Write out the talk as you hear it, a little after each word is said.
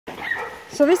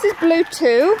So this is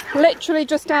BLUE-2, literally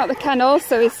just out the kennel,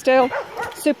 so he's still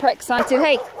super excited.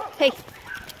 Hey, hey,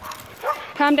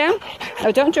 calm down.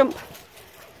 Oh, don't jump.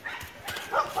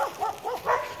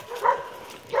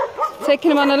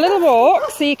 Taking him on a little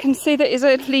walk, so you can see that he's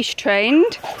leash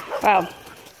trained. Well,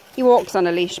 he walks on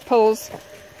a leash, pulls,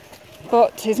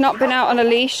 but he's not been out on a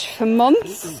leash for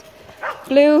months.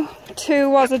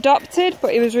 BLUE-2 was adopted,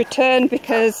 but he was returned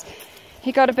because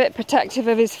he got a bit protective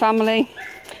of his family,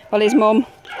 well, his mum.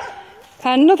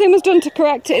 And nothing was done to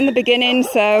correct it in the beginning,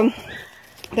 so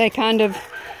they kind of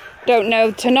don't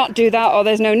know to not do that, or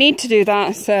there's no need to do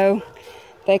that, so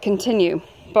they continue.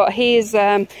 But he's,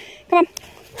 come on,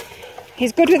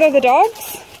 he's good with other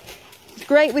dogs, he's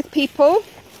great with people.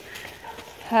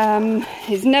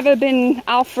 He's never been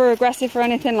alpha aggressive or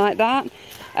anything like that,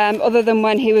 other than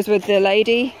when he was with the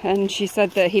lady, and she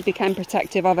said that he became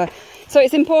protective of her. So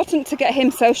it's important to get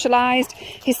him socialised.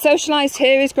 He's socialised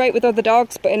here, he's great with other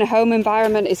dogs, but in a home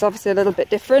environment it's obviously a little bit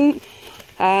different.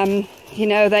 You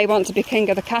know, they want to be king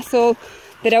of the castle,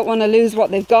 they don't want to lose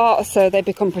what they've got, so they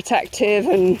become protective,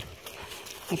 and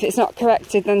if it's not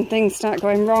corrected then things start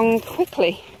going wrong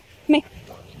quickly. Me.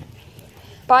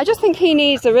 But I just think he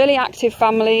needs a really active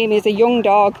family. He's a young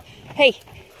dog. Hey,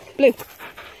 Blue.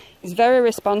 He's very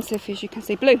responsive, as you can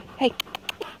see. Blue, hey.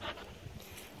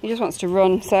 He just wants to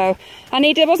run. So, and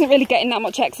he wasn't really getting that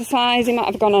much exercise. He might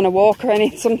have gone on a walk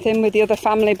or something with the other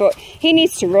family, but he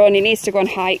needs to run. He needs to go on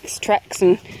hikes, treks,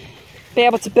 and be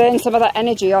able to burn some of that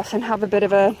energy off and have a bit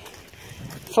of a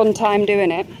fun time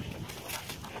doing it.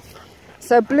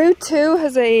 So BLUE-2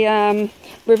 has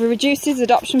we've reduced his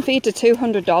adoption fee to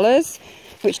 $200,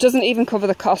 which doesn't even cover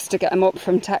the cost to get him up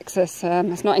from Texas.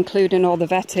 It's not including all the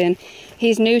vetting.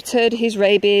 He's neutered, he's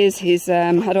rabies, he's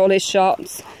had all his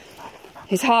shots.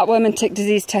 His heartworm and tick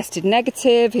disease tested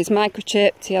negative, he's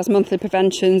microchipped, he has monthly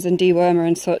preventions and dewormer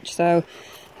and such, so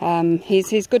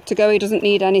he's good to go. He doesn't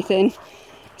need anything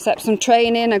except some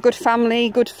training, a good family,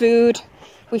 good food.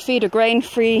 We feed a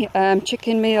grain-free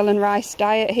chicken meal and rice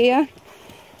diet here.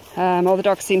 All the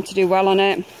dogs seem to do well on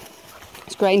it.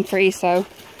 It's grain-free, so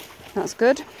that's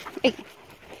good. Hey.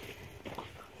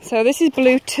 So this is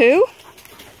BLUE-2.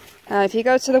 If you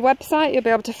go to the website, you'll be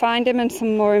able to find him and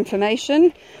some more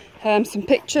information. Some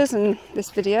pictures and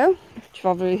this video, which you've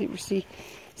obviously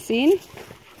seen.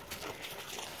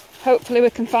 Hopefully we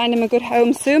can find him a good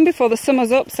home soon before the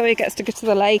summer's up, so he gets to go to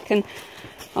the lake and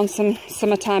on some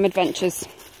summertime adventures.